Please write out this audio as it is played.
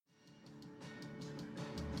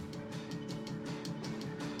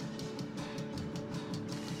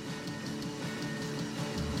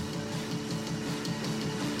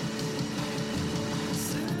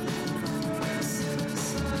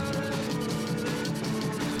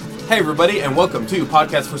Hey everybody, and welcome to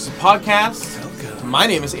Podcast vs. Podcast. Welcome. My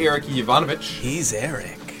name is Eric Jovanovich. He's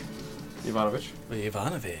Eric Jovanovich.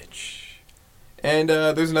 And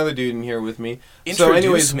there's another dude in here with me.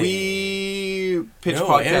 Introduce me. We pitch No,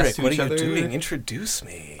 podcasts Eric, to what each are you other. doing? Introduce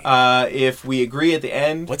me. If we agree at the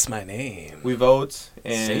end, What's my name? we vote,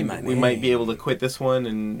 Say and my we might be name. able to quit this one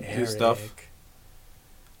and Eric. do stuff.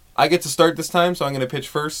 I get to start this time, so I'm going to pitch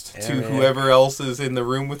first to Eric. whoever else is in the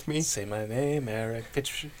room with me. Say my name, Eric.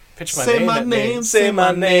 Pitch my Say name. my at name, me. say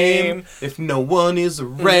my name. If no one is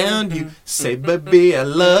around you, say, baby, I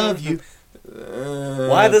love you.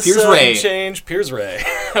 Why the Piers sudden Ray. change? Piers Ray.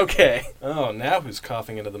 Okay. Oh, now who's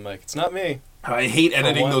coughing into the mic? It's not me. I hate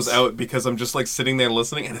editing once. those out because I'm just like sitting there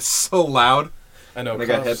listening and it's so loud. I know, And I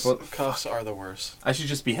got coughs, headphones. coughs are the worst. I should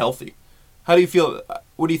just be healthy. How do you feel?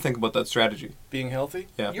 What do you think about that strategy? Being healthy?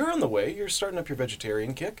 Yeah. You're on the way. You're starting up your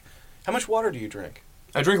vegetarian kick. How much water do you drink?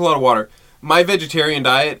 I drink a lot of water. My vegetarian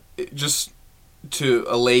diet, just to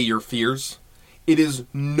allay your fears, it is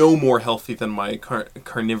no more healthy than my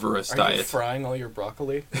carnivorous Are diet. you frying all your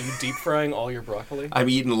broccoli? Are you deep frying all your broccoli? I'm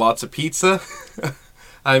eating lots of pizza.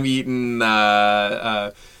 I'm eating.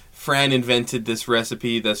 Fran invented this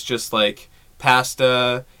recipe that's just like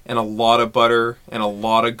pasta and a lot of butter and a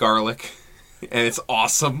lot of garlic, and it's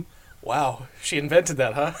awesome. Wow, she invented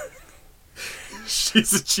that, huh?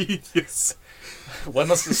 She's a genius. One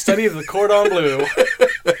must study the cordon bleu.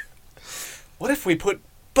 What if we put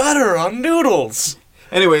butter on noodles?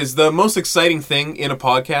 Anyways, the most exciting thing in a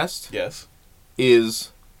podcast Yes.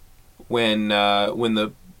 is when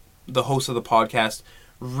the host of the podcast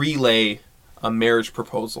relay a marriage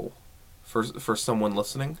proposal for someone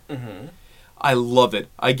listening. Mm-hmm. I love it.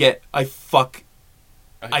 I fuck,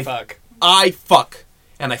 I fuck.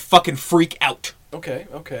 and I fucking freak out. Okay.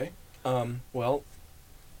 Well,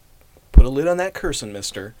 put a lid on that cursing,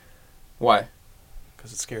 mister, Why?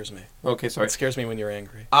 because it scares me. Okay, sorry. It scares me when you're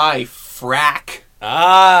angry. I frack.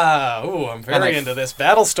 Ooh, I'm And very into this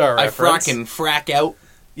Battlestar I reference. frack out.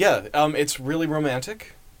 Yeah, it's really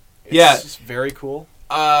romantic. It's Yeah. very cool.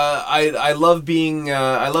 I love being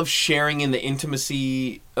I love sharing in the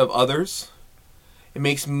intimacy of others. It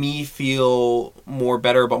makes me feel more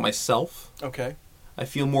better about myself. Okay. I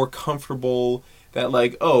feel more comfortable that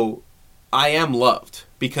like, oh, I am loved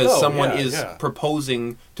because Oh, someone yeah, is yeah.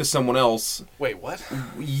 proposing to someone else Wait, what?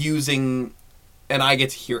 using, and I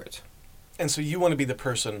get to hear it. And so you want to be the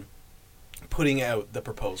person putting out the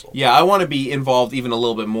proposal. Yeah, I want to be involved even a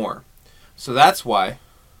little bit more. So that's why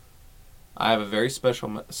I have a very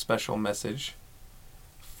special message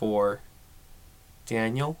for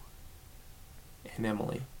Daniel and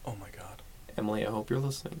Emily. Oh my God. Emily, I hope you're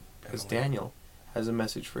listening because Emily. Daniel has a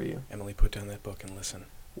message for you. Emily, put down that book and listen.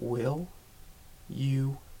 Will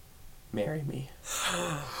you marry me?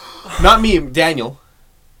 Not me, Daniel.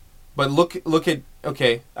 But look at,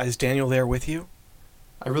 okay, Is Daniel there with you?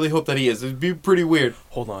 I really hope that he is. It'd be pretty weird.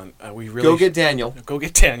 Hold on. We really Go get Daniel. Go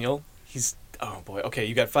get Daniel. He's... Oh, boy. Okay,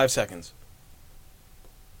 you got 5 seconds.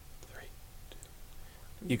 3, 2...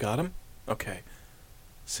 You got him? Okay.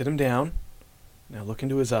 Sit him down. Now look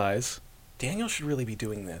into his eyes. Daniel should really be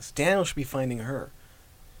doing this. Daniel should be finding her.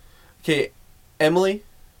 Okay, Emily?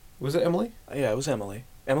 Was it Emily? Yeah, it was Emily.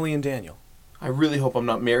 Emily and Daniel. I really hope I'm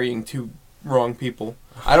not marrying two wrong people.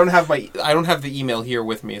 I don't have the email here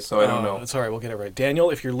with me, so I don't know. It's all right. We'll get it right. Daniel,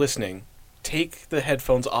 if you're listening, take the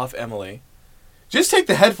headphones off Emily. Just take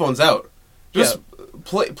the headphones out. Just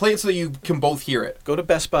play it so that you can both hear it. Go to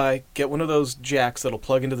Best Buy, get one of those jacks that'll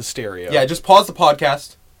plug into the stereo. Yeah, just pause the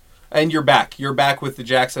podcast, and you're back. You're back with the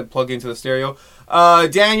jacks that plug into the stereo.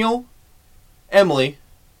 Daniel, Emily,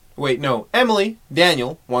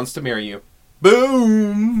 Daniel wants to marry you.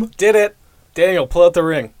 Boom! Did it. Daniel, pull out the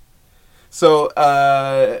ring. So,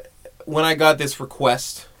 when I got this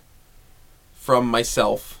request from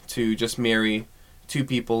myself to just marry two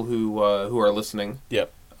people who are listening,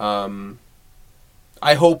 Yep.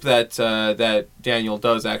 I hope that Daniel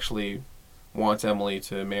does actually want Emily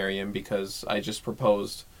to marry him because I just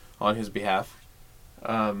proposed on his behalf.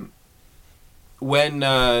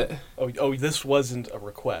 This wasn't a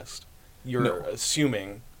request. You're No.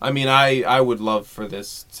 assuming. I mean, I would love for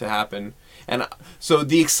this to happen. And so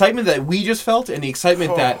the excitement that we just felt and the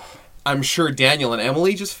excitement that I'm sure Daniel and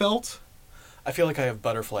Emily just felt. I feel like I have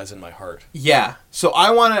butterflies in my heart. Yeah. So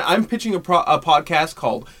I'm pitching a podcast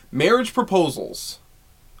called Marriage Proposals,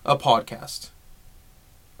 a podcast.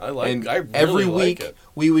 I And really every like week it.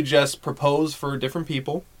 we would just propose for different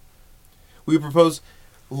people. We would propose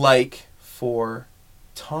like for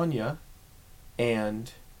Tanya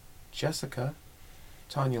and Jessica.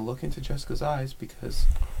 Tanya, look into Jessica's eyes because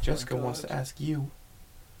Jessica wants to ask you,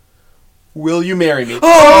 Will you marry me?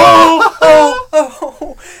 Oh!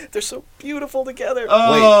 They're so beautiful together.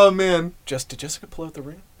 Oh, Wait, man. did Jessica pull out the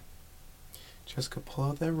ring? Jessica, pull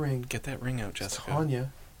out that ring. Get that ring out, Jessica.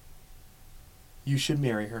 Tanya, you should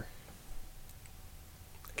marry her.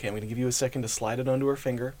 Okay, I'm going to give you a second to slide it onto her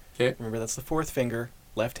finger. Okay. Remember, that's the fourth finger,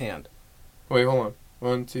 left hand. Wait, hold on.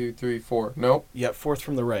 1, 2, 3, 4. Nope. Yeah, fourth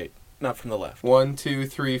from the right, not from the left. 1, 2,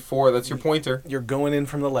 3, 4. That's your pointer. You're going in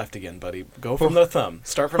from the left again, buddy. Go from the thumb.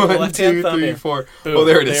 Start from the 1, left-hand 2, thumb. 3, in. 4. Boom. Oh,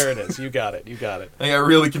 there it is. There it is. You got it. You got it. I got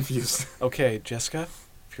really confused. Okay, Jessica,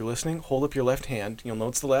 if you're listening, hold up your left hand. You'll know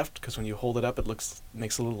it's the left because when you hold it up, it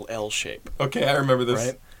makes a little L shape. Okay, I remember this.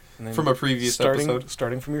 Right? And then From a previous episode.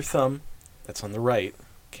 Starting from your thumb, that's on the right,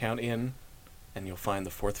 count in, and you'll find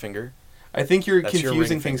the fourth finger. I think you're That's your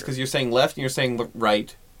confusing ring things finger. because you're saying left and you're saying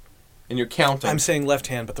right. And you're counting. I'm saying left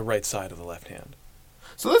hand, but the right side of the left hand.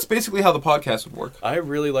 So that's basically how the podcast would work. I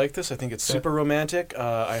really like this. I think it's super romantic.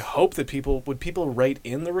 I hope that people write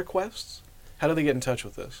in the requests? How do they get in touch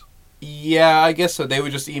with this? Yeah, I guess so. They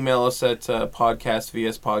would just email us at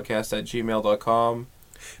podcastvspodcast@gmail.com.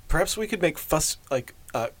 Perhaps we could make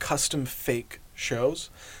custom fake shows.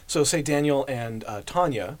 So say Daniel and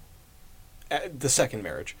Tanya, the second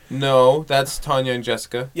marriage. No, that's Tanya and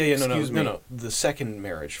Jessica. No. Excuse me. No. The second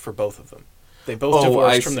marriage for both of them. They both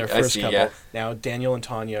divorced from their first couple. Yeah. Now Daniel and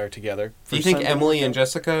Tanya are together. Do you think Emily and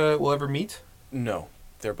Jessica will ever meet? No,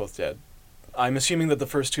 they're both dead. I'm assuming that the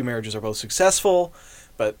first two marriages are both successful,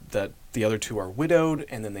 but that the other two are widowed,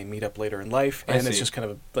 and then they meet up later in life, and it's just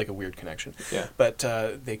kind of like a weird connection. Yeah. But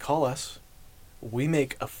they call us. We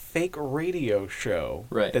make a fake radio show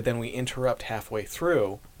that then we interrupt halfway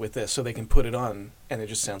through with this so they can put it on, and it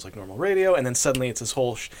just sounds like normal radio, and then suddenly it's this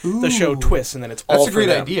whole the show twists, and then it's all That's a great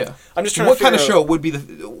them. idea. I'm just trying what to kind of figure show out, would be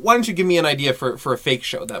why don't you give me an idea for a fake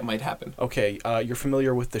show that might happen? Okay, you're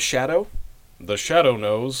familiar with The Shadow? The Shadow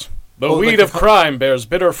knows. The Oh, weed like of crime bears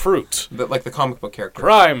bitter fruit. Like the comic book character.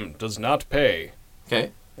 Crime does not pay. Okay.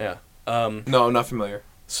 Yeah. No, I'm not familiar.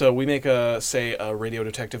 So we make a radio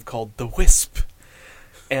detective called The Wisp.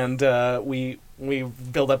 And we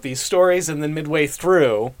build up these stories, and then midway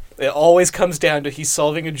through, it always comes down to he's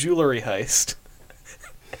solving a jewelry heist.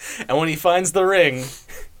 And when he finds the ring,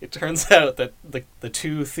 it turns out that the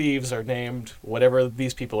two thieves are named whatever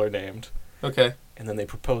these people are named. Okay. And then they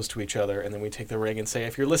propose to each other, and then we take the ring and say,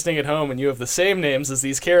 if you're listening at home and you have the same names as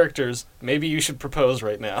these characters, maybe you should propose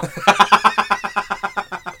right now.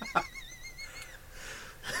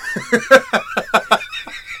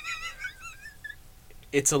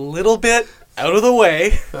 It's a little bit out of the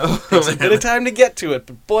way. Takes a bit of time to get to it,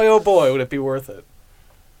 but boy, oh boy, would it be worth it.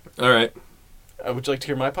 All right. Would you like to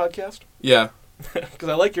hear my podcast? Yeah. Because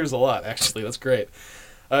I like yours a lot, actually. That's great.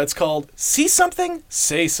 It's called See Something,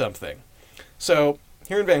 Say Something. So,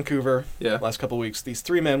 here in Vancouver, last couple of weeks, these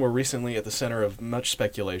three men were recently at the center of much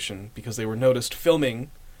speculation because they were noticed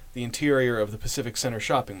filming the interior of the Pacific Center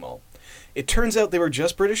shopping mall. It turns out they were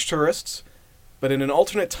just British tourists, but in an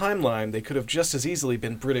alternate timeline, they could have just as easily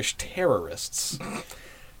been British terrorists.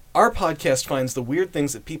 Our podcast finds the weird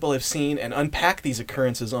things that people have seen and unpack these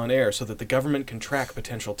occurrences on air so that the government can track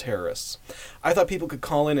potential terrorists. I thought people could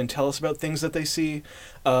call in and tell us about things that they see,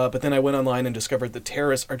 but then I went online and discovered that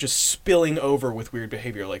terrorists are just spilling over with weird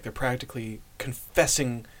behavior, like they're practically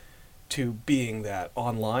confessing to being that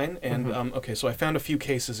online. And, okay, so I found a few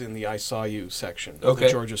cases in the I Saw You section of the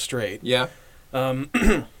Georgia Strait. Yeah.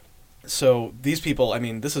 So these people, I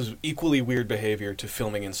mean, this is equally weird behavior to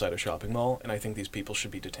filming inside a shopping mall, and I think these people should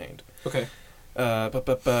be detained. Okay.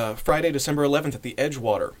 Friday, December 11th at the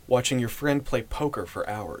Edgewater, watching your friend play poker for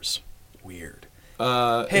hours. Weird.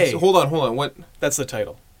 Hey. Hold on. What? That's the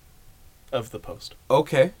title of the post.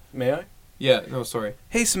 Okay. May I? Yeah, no, sorry.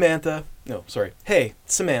 Hey, Samantha. No, sorry. Hey,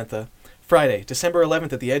 Samantha. Friday, December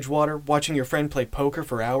 11th at the Edgewater, watching your friend play poker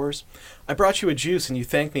for hours. I brought you a juice and you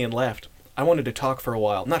thanked me and left. I wanted to talk for a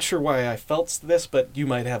while. Not sure why I felt this, but you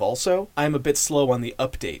might have also. I'm a bit slow on the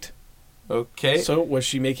update. Okay. So, was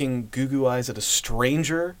she making goo-goo eyes at a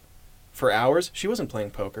stranger for hours? She wasn't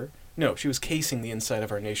playing poker. No, she was casing the inside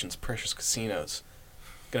of our nation's precious casinos.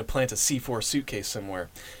 Gonna plant a C4 suitcase somewhere.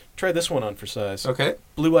 Try this one on for size. Okay.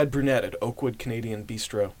 Blue-eyed brunette at Oakwood Canadian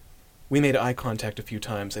Bistro. We made eye contact a few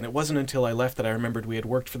times, and it wasn't until I left that I remembered we had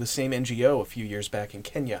worked for the same NGO a few years back in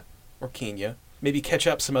Kenya. Or Kenya. Maybe catch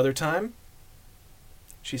up some other time?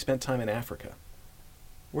 She spent time in Africa.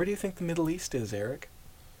 Where do you think the Middle East is, Eric?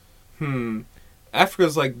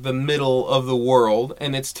 Africa's like the middle of the world,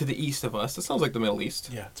 and it's to the east of us. That sounds like the Middle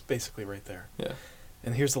East. Yeah, it's basically right there. Yeah.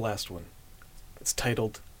 And here's the last one. It's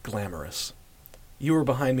titled Glamorous. You were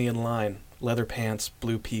behind me in line. Leather pants,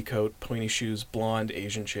 blue pea coat, pointy shoes, blonde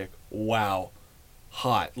Asian chick. Wow.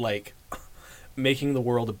 Hot. Like, making the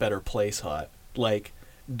world a better place hot. Like,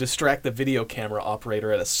 distract the video camera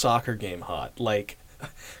operator at a soccer game hot. Like,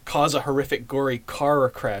 cause a horrific gory car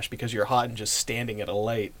crash because you're hot and just standing at a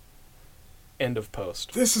light. End of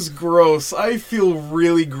post. This is gross. I feel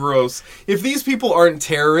really gross. If these people aren't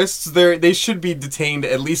terrorists, they should be detained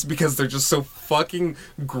at least because they're just so fucking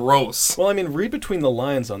gross. Well, I mean, read between the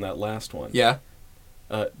lines on that last one. Yeah.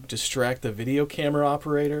 Distract the video camera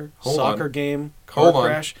operator, Hold soccer on. game, car Hold on.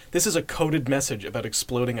 crash. This is a coded message about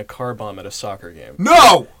exploding a car bomb at a soccer game.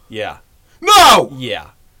 No! Yeah. No! Yeah.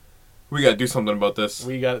 We gotta do something about this.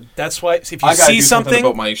 We got. That's why. If you I gotta see do something something,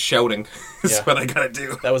 about my shouting. That's Yeah. what I gotta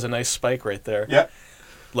do. that was a nice spike right there. Yeah.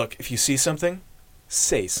 Look, if you see something,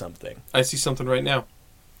 say something. I see something right now.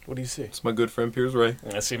 What do you see? It's my good friend Piers Ray.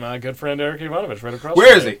 I see my good friend Eric Ivanovich right across. Where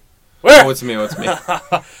from is me. he? Where? Oh, it's me. Oh, it's me.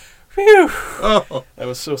 Phew. Oh. I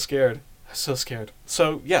was so scared. So scared.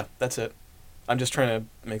 So yeah, that's it. I'm just trying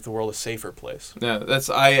to make the world a safer place. Yeah, that's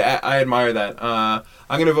I admire that. I'm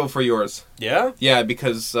gonna vote for yours. Yeah? Yeah,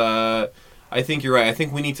 because I think you're right. I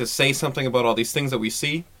think we need to say something about all these things that we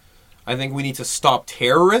see. I think we need to stop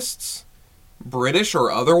terrorists, British or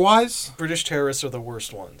otherwise. British terrorists are the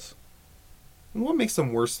worst ones. What makes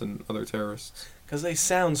them worse than other terrorists? Because they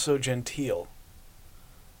sound so genteel.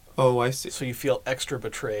 Oh, I see. So you feel extra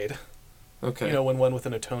betrayed. Okay. You know, when one with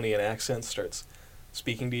an Etonian accent starts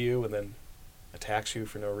speaking to you and then attacks you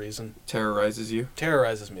for no reason. Terrorizes you.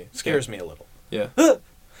 Terrorizes me. Scares me a little. Yeah.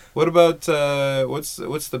 What about what's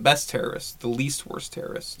the best terrorist? The least worst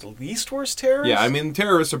terrorist? The least worst terrorist? Yeah, I mean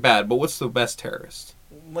terrorists are bad, but what's the best terrorist?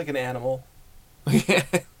 Like an animal.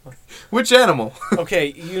 Which animal? Okay,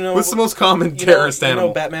 you know... What's the most common you terrorist know, animal? You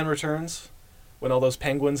know Batman Returns? When all those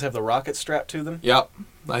penguins have the rocket strapped to them? Yep,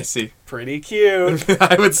 I see. Pretty cute.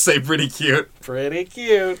 I would say pretty cute. Pretty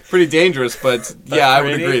cute. Pretty dangerous, but yeah, I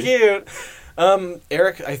would agree. Pretty cute.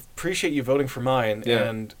 Eric, I appreciate you voting for mine. Yeah.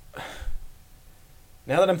 And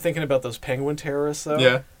now that I'm thinking about those penguin terrorists, though,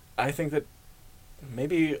 Yeah. I think that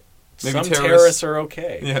maybe some terrorists- terrorists are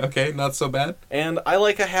okay. Yeah, okay, not so bad. And I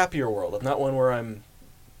like a happier world. I'm not one where I'm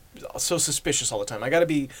so suspicious all the time. I gotta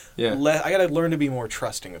be. Yeah. I gotta learn to be more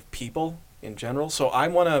trusting of people in general. So I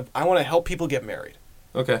wanna help people get married.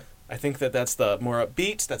 Okay. I think that that's the more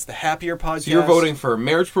upbeat. That's the happier podcast. So you're voting for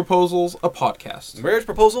Marriage Proposals, a podcast. Marriage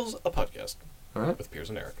Proposals, a podcast All right. with Piers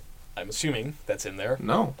and Eric. I'm assuming that's in there.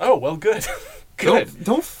 No. Oh well, good. Good.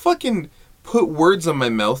 Don't fucking put words on my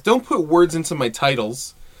mouth. Don't put words into my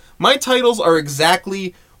titles. My titles are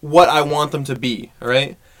exactly what I want them to be, all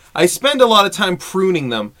right? I spend a lot of time pruning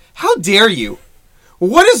them. How dare you?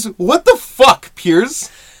 What the fuck, Piers?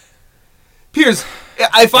 Piers,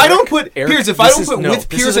 if I don't put Eric, Piers, if I don't put with this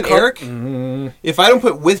Piers is a and car- Eric, if I don't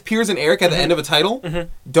put with Piers and Eric at the end of a title,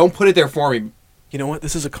 don't put it there for me. You know what?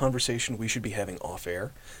 This is a conversation we should be having off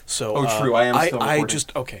air. So Oh, true. I am still I recording.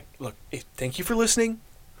 just okay. Look, thank you for listening.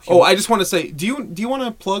 Oh, I just want to say, do you want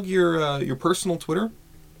to plug your personal Twitter?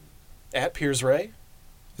 At Piers Ray.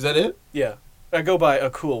 Is that it? Yeah, I go by a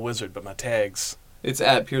cool wizard, but my tags It's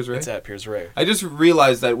at Piers Ray. it's at Piers Ray. I just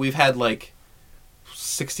realized that we've had like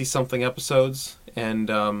 60-something episodes, and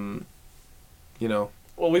you know.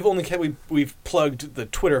 Well, we've plugged the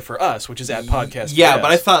Twitter for us, which is at podcast. Yeah, PS.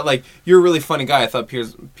 but I thought like you're a really funny guy. I thought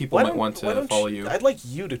people Why might don't- want why to don't follow you. I'd like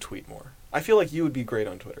you to tweet more. I feel like you would be great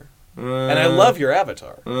on Twitter, and I love your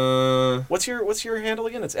avatar. What's your handle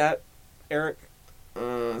again? It's at Eric.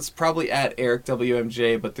 It's probably at Eric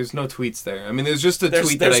WMJ, but there's no tweets there. I mean, there's just a There's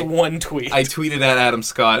tweet that one tweet. I tweeted at Adam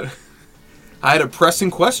Scott. I had a pressing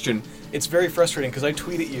question. It's very frustrating because I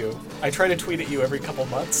tweet at you. I try to tweet at you every couple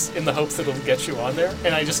months in the hopes that it'll get you on there,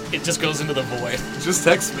 and it just goes into the void. Just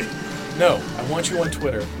text me. No, I want you on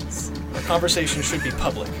Twitter. Our conversation should be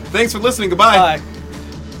public. Thanks for listening. Goodbye. Bye.